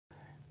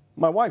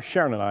My wife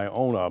Sharon and I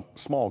own a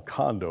small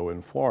condo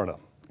in Florida,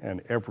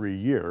 and every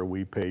year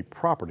we pay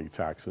property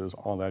taxes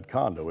on that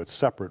condo. It's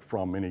separate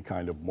from any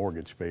kind of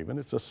mortgage payment.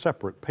 It's a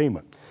separate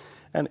payment.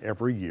 And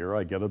every year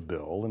I get a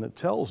bill and it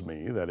tells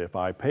me that if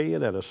I pay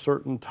it at a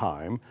certain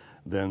time,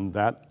 then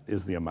that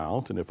is the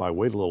amount. And if I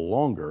wait a little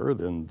longer,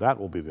 then that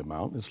will be the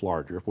amount. It's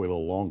larger. If I wait a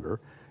little longer,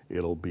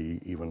 it'll be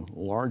even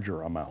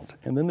larger amount.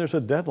 And then there's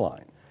a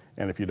deadline.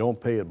 And if you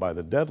don't pay it by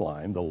the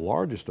deadline, the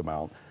largest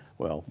amount,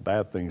 well,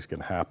 bad things can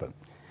happen.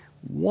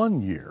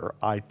 One year,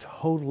 I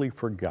totally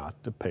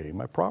forgot to pay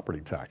my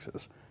property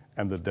taxes,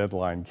 and the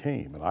deadline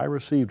came, and I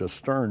received a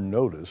stern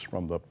notice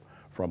from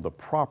the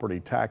property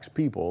tax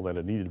people that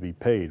it needed to be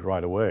paid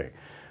right away.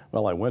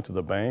 Well, I went to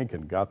the bank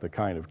and got the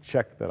kind of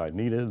check that I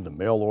needed, the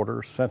mail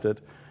order, sent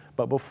it,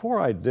 but before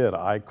I did,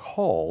 I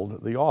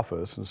called the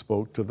office and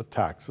spoke to the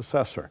tax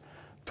assessor,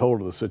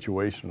 told her the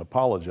situation and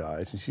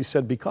apologized, and she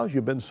said, because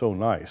you've been so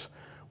nice,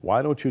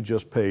 why don't you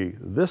just pay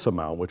this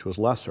amount, which was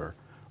lesser,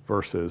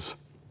 versus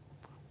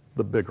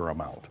the bigger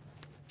amount.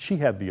 She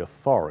had the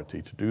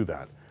authority to do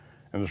that.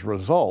 And as a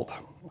result,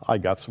 I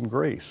got some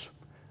grace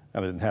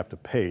and I didn't have to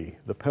pay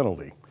the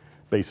penalty.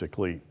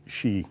 Basically,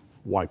 she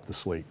wiped the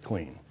slate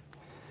clean.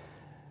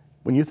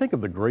 When you think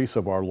of the grace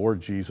of our Lord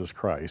Jesus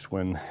Christ,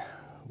 when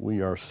we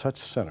are such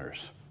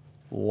sinners,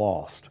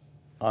 lost,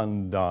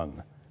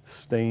 undone,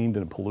 stained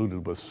and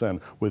polluted with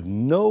sin, with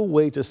no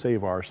way to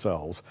save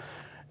ourselves,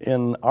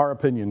 in our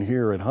opinion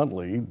here at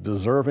Huntley,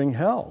 deserving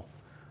hell.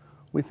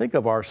 We think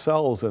of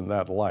ourselves in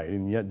that light,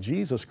 and yet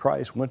Jesus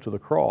Christ went to the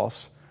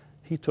cross.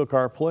 He took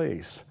our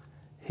place.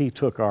 He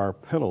took our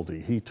penalty.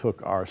 He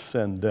took our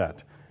sin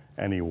debt,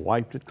 and He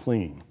wiped it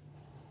clean.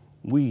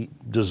 We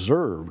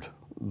deserved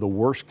the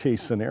worst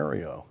case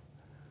scenario,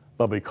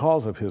 but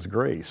because of His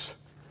grace,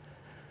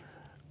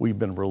 we've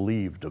been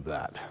relieved of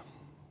that.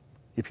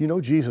 If you know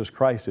Jesus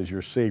Christ as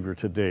your Savior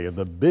today, in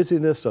the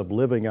busyness of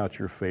living out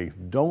your faith,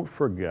 don't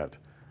forget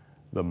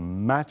the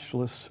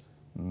matchless,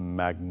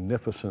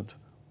 magnificent,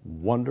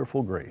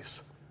 wonderful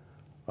grace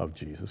of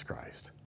Jesus Christ.